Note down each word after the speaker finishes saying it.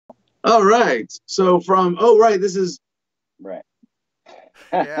All right. So from, oh, right, this is Right.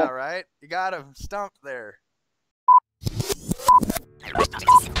 Yeah, right. You got him stumped there.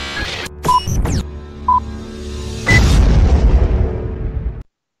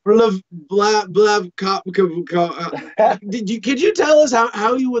 blah, blah, blah, could you tell us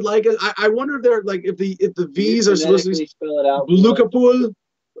how you would like it? I wonder if they're like, if the Can you V's are supposed to phonetically be spell it out for us? Blukapul.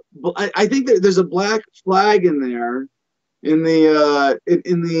 I think there's a black flag in there in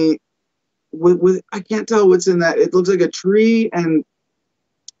the with I can't tell what's in that. It looks like a tree and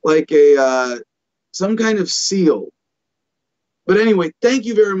like a some kind of seal. But anyway, thank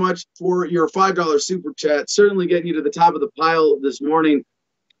you very much for your $5 super chat. Certainly getting you to the top of the pile this morning.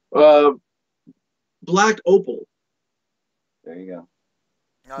 Uh, Black Opal. There you go.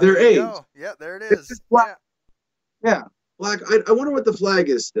 Oh, They're there you A's. go. Yeah, there it It's is. just black. Yeah. Yeah, black. I wonder what the flag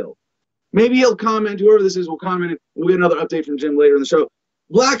is still. Maybe he'll comment. Whoever this is will comment. We'll get another update from Jim later in the show.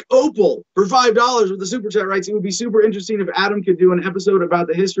 Black Opal for $5 with the super chat writes, it would be super interesting if Adam could do an episode about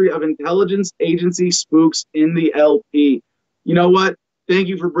the history of intelligence agency spooks in the LP. You know what? Thank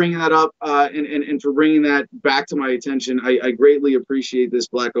you for bringing that up and for bringing that back to my attention. I greatly appreciate this,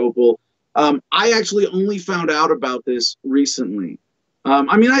 Black Opal. I actually only found out about this recently.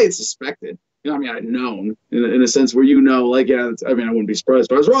 I mean, I had suspected. I mean, I'd known in a sense where like, yeah, I mean, I wouldn't be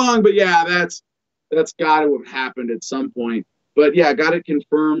surprised if I was wrong, but yeah, that's got to have happened at some point. But yeah, got it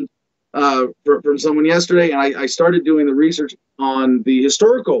confirmed from someone yesterday, and I started doing the research on the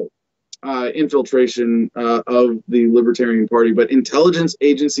historical infiltration of the Libertarian Party, but intelligence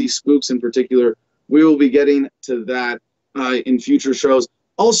agency spooks in particular. We will be getting to that in future shows.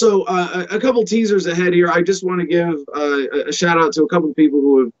 Also, a couple teasers ahead here. I just want to give a shout out to a couple of people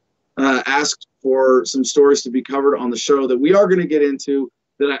who have asked for some stories to be covered on the show that we are going to get into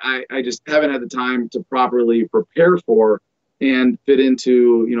that I just haven't had the time to properly prepare for and fit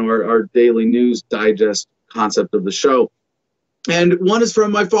into our daily news digest concept of the show. And one is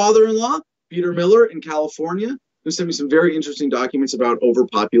from my father-in-law, Peter Miller in California, who sent me some very interesting documents about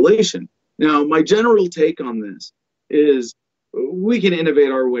overpopulation. Now, my general take on this is we can innovate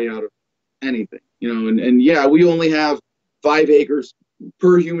our way out of anything, and yeah, we only have 5 acres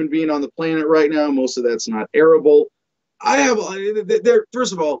per human being on the planet right now. Most of that's not arable.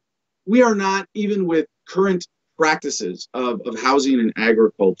 First of all, we are not, even with current practices of housing and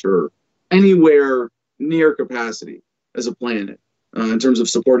agriculture, anywhere near capacity as a planet in terms of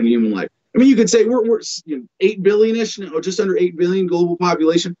supporting human life. I mean, you could say we're 8 billion-ish, just under 8 billion global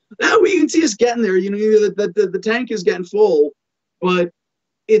population. Now you can see us getting there. The tank is getting full, but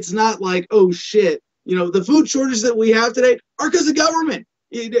it's not like, oh shit, the food shortages that we have today are because of government.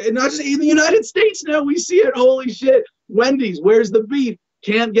 Not just in the United States now, we see it. Holy shit. Wendy's, where's the beef?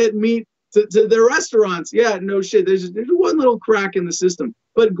 Can't get meat to their restaurants. Yeah, no shit. There's one little crack in the system.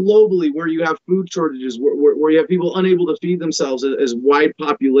 But globally, where you have food shortages, where you have people unable to feed themselves as wide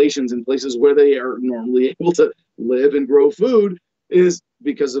populations in places where they are normally able to live and grow food, is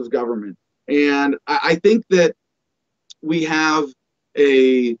because of government. And I think that we have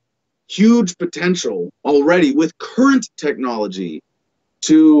a huge potential already with current technology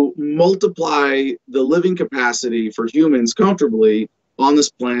to multiply the living capacity for humans comfortably on this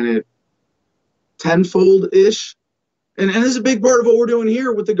planet tenfold-ish. And this is a big part of what we're doing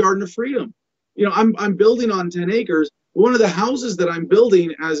here with the Garden of Freedom. I'm building on 10 acres. One of the houses that I'm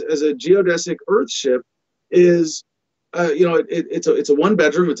building as a geodesic earthship is, it's a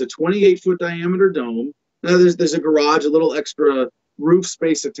 1-bedroom. It's a 28-foot diameter dome. Now there's a garage, a little extra roof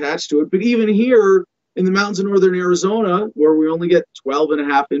space attached to it. But even here in the mountains of northern Arizona, where we only get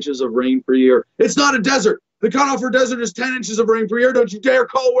 12.5 inches of rain per year, it's not a desert. The cutoff for desert is 10 inches of rain per year. Don't you dare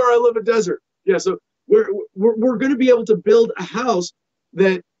call where I live a desert. Yeah, so we're going to be able to build a house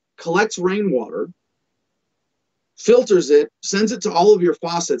that collects rainwater, filters it, sends it to all of your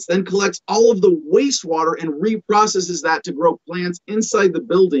faucets, then collects all of the wastewater and reprocesses that to grow plants inside the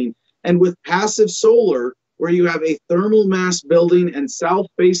building. And with passive solar, where you have a thermal mass building and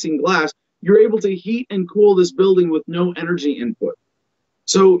south-facing glass, you're able to heat and cool this building with no energy input.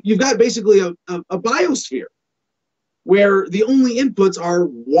 So you've got basically a biosphere where the only inputs are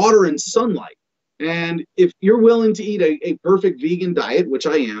water and sunlight. And if you're willing to eat a perfect vegan diet, which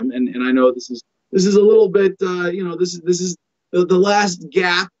I am, and I know this is a little bit, this is the last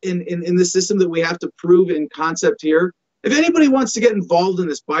gap in the system that we have to prove in concept here. If anybody wants to get involved in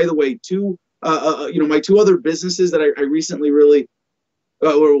this, by the way, my 2 other businesses that I recently really,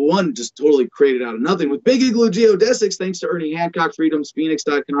 one just totally created out of nothing with Big Igloo Geodesics, thanks to Ernie Hancock,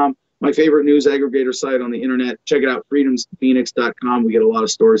 freedomsphoenix.com, my favorite news aggregator site on the internet. Check it out, freedomsphoenix.com. We get a lot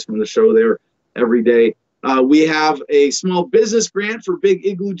of stories from the show there every day. We have a small business grant for Big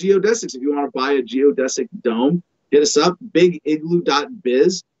Igloo Geodesics. If you want to buy a geodesic dome, hit us up,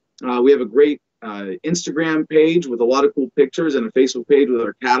 bigigloo.biz. We have a great Instagram page with a lot of cool pictures and a Facebook page with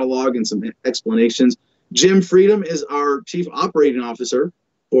our catalog and some explanations. Jim Freedom is our Chief Operating Officer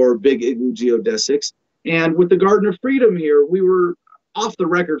for Big Igloo Geodesics. And with the Garden of Freedom here, we were off the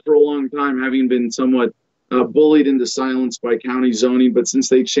record for a long time, having been somewhat bullied into silence by county zoning. But since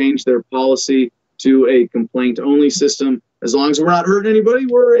they changed their policy to a complaint-only system, as long as we're not hurting anybody,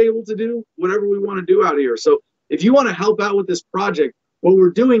 we're able to do whatever we want to do out here. So if you want to help out with this project, what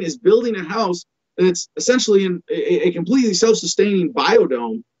we're doing is building a house that's essentially in a completely self-sustaining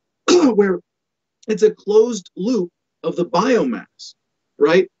biodome where it's a closed loop of the biomass,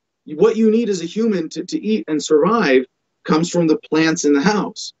 right? What you need as a human to eat and survive comes from the plants in the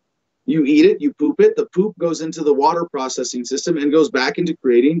house. You eat it, you poop it, the poop goes into the water processing system and goes back into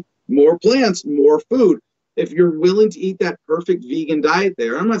creating more plants, more food. If you're willing to eat that perfect vegan diet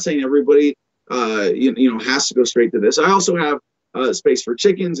there, I'm not saying everybody has to go straight to this. I also have space for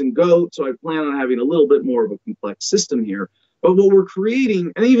chickens and goats, so I plan on having a little bit more of a complex system here. But what we're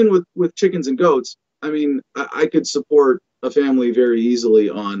creating, and even with chickens and goats, I mean, I could support a family very easily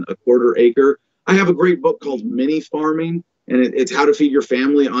on a 1/4 acre. I have a great book called Mini Farming, and it's how to feed your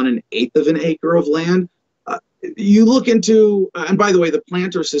family on 1/8 of an acre of land. You look into, and by the way, the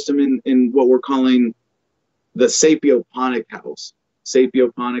planter system in what we're calling the sapioponic house.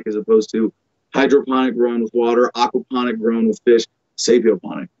 Sapioponic as opposed to hydroponic grown with water, aquaponic grown with fish,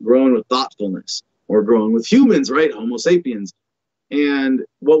 sapioponic, grown with thoughtfulness, or grown with humans, right? Homo sapiens. And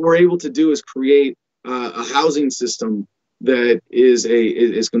what we're able to do is create a housing system that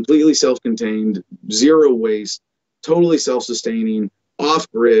is completely self-contained, zero waste, totally self-sustaining,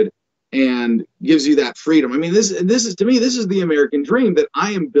 off-grid, and gives you that freedom. I mean, this is to me, this is the American dream that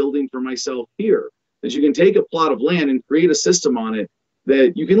I am building for myself here. That you can take a plot of land and create a system on it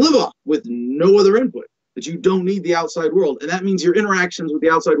that you can live off with no other input, that you don't need the outside world. And that means your interactions with the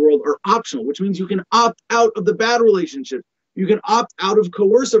outside world are optional, which means you can opt out of the bad relationships. You can opt out of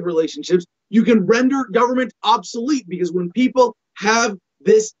coercive relationships. You can render government obsolete, because when people have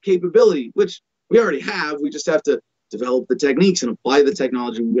this capability, which we already have, we just have to develop the techniques and apply the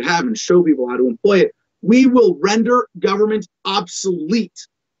technology we have and show people how to employ it, we will render government obsolete.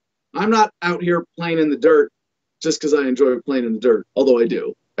 I'm not out here playing in the dirt just because I enjoy playing in the dirt, although I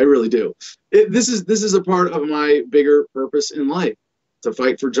do. I really do. This is a part of my bigger purpose in life, to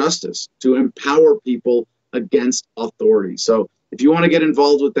fight for justice, to empower people against authority. So if you want to get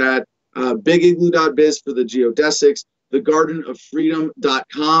involved with that, bigigloo.biz for the geodesics,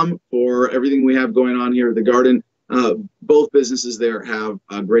 thegardenofreedom.com for everything we have going on here at the garden. Both businesses there have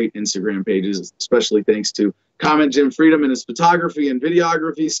great Instagram pages, especially thanks to Comment Jim Freedom and his photography and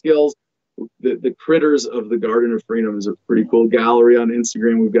videography skills. The critters of the Garden of Freedom is a pretty cool gallery on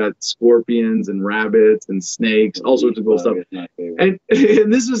Instagram. We've got scorpions and rabbits and snakes, all sorts of cool stuff. And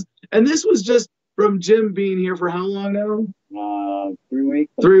this was just from Jim being here for how long now? 3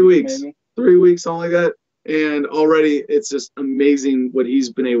 weeks. 3 weeks. Maybe. 3 weeks, something like that. And already it's just amazing what he's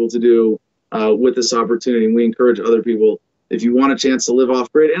been able to do with this opportunity. And we encourage other people, if you want a chance to live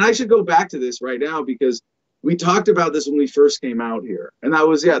off grid. And I should go back to this right now, because we talked about this when we first came out here. And that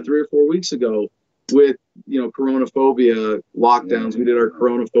was, 3 or 4 weeks ago with, coronaphobia lockdowns. We did our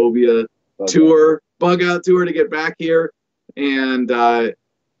coronaphobia tour, bug out tour to get back here. And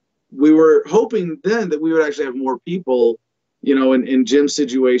we were hoping then that we would actually have more people, in Jim's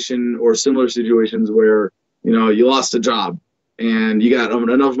situation or similar situations where, you lost a job and you got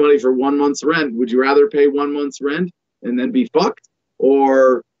enough money for 1 month's rent. Would you rather pay 1 month's rent and then be fucked,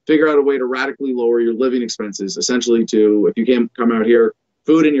 or figure out a way to radically lower your living expenses, essentially to, if you can't come out here,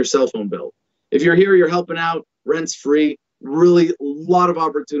 food and your cell phone bill. If you're here, you're helping out, rent's free, really a lot of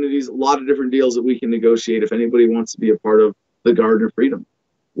opportunities, a lot of different deals that we can negotiate if anybody wants to be a part of the Garden of Freedom,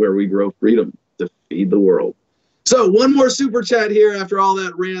 where we grow freedom to feed the world. So one more super chat here after all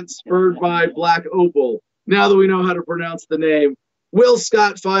that rant spurred by Black Opal. Now that we know how to pronounce the name, Will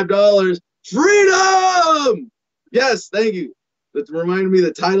Scott, $5. Freedom! Yes, thank you. That reminded me of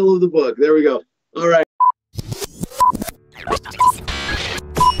the title of the book. There we go. All right.